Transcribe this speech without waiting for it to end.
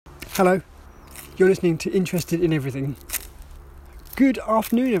Hello, you're listening to Interested in Everything. Good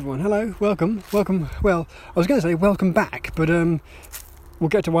afternoon, everyone. Hello, welcome. Well, I was going to say welcome back, but we'll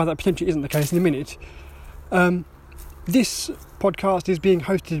get to why that potentially isn't the case in a minute. This podcast is being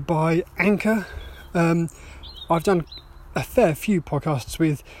hosted by Anchor. I've done a fair few podcasts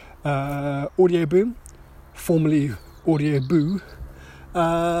with Audio Boom, formerly Audio Boo, but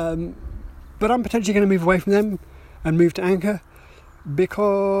I'm potentially going to move away from them and move to Anchor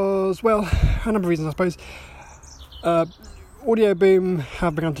because, well, a number of reasons, I suppose. Audio Boom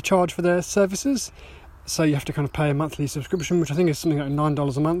have begun to charge for their services, so you have to kind of pay a monthly subscription, which I think is something like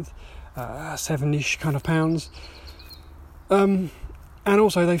 $9 a month, 7-ish kind of pounds. And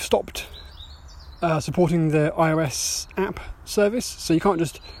also they've stopped supporting their iOS app service, so you can't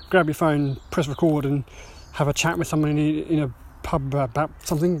just grab your phone, press record and have a chat with someone in a pub about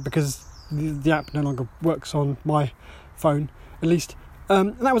something, because the app no longer works on my phone, at least.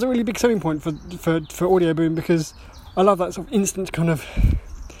 And that was a really big selling point for Audio Boom, because I love that sort of instant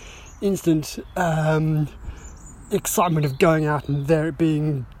excitement of going out and there it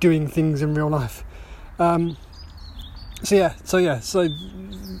being doing things in real life. So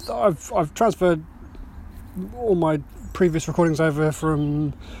I've transferred all my previous recordings over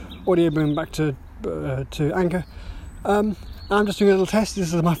from Audio Boom back to Anchor. I'm just doing a little test.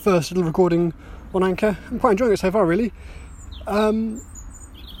 This is my first little recording on Anchor. I'm quite enjoying it so far, really.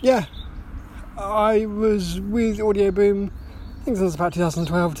 I was with Audio Boom, I think it was about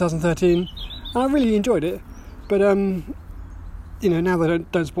 2012, 2013, and I really enjoyed it. But now they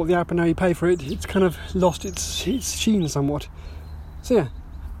don't support the app and now you pay for it, it's kind of lost its sheen somewhat. So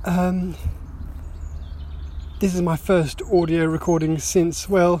this is my first audio recording since,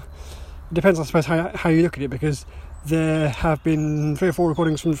 well, it depends, I suppose, how you look at it, because there have been 3 or 4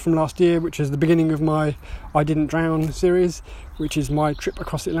 recordings from last year, which is the beginning of my I Didn't Drown series, which is my trip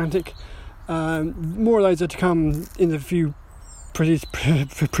across the Atlantic. More of those are to come in the few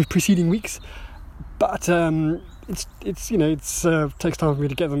preceding weeks, but it takes time for me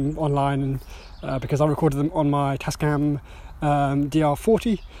to get them online, and because I recorded them on my Tascam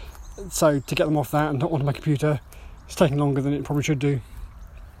DR40, so to get them off that and onto my computer, it's taking longer than it probably should do.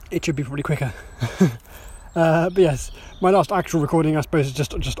 It should be probably quicker. But yes, my last actual recording, I suppose,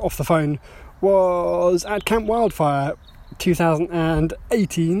 just off the phone, was at Camp Wildfire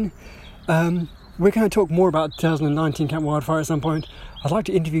 2018. We're going to talk more about 2019 Camp Wildfire at some point. I'd like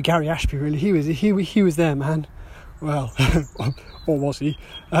to interview Gary Ashby, really. He was there, man. Well, or was he?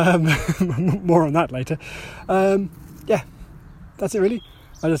 More on that later. That's it, really.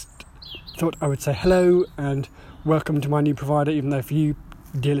 I just thought I would say hello and welcome to my new provider, even though for you,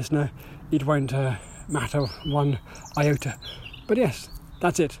 dear listener, it won't matter one iota. But yes,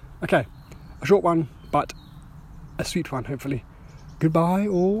 that's it. Okay, a short one, but a sweet one, hopefully. Goodbye,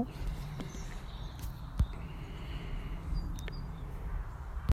 all.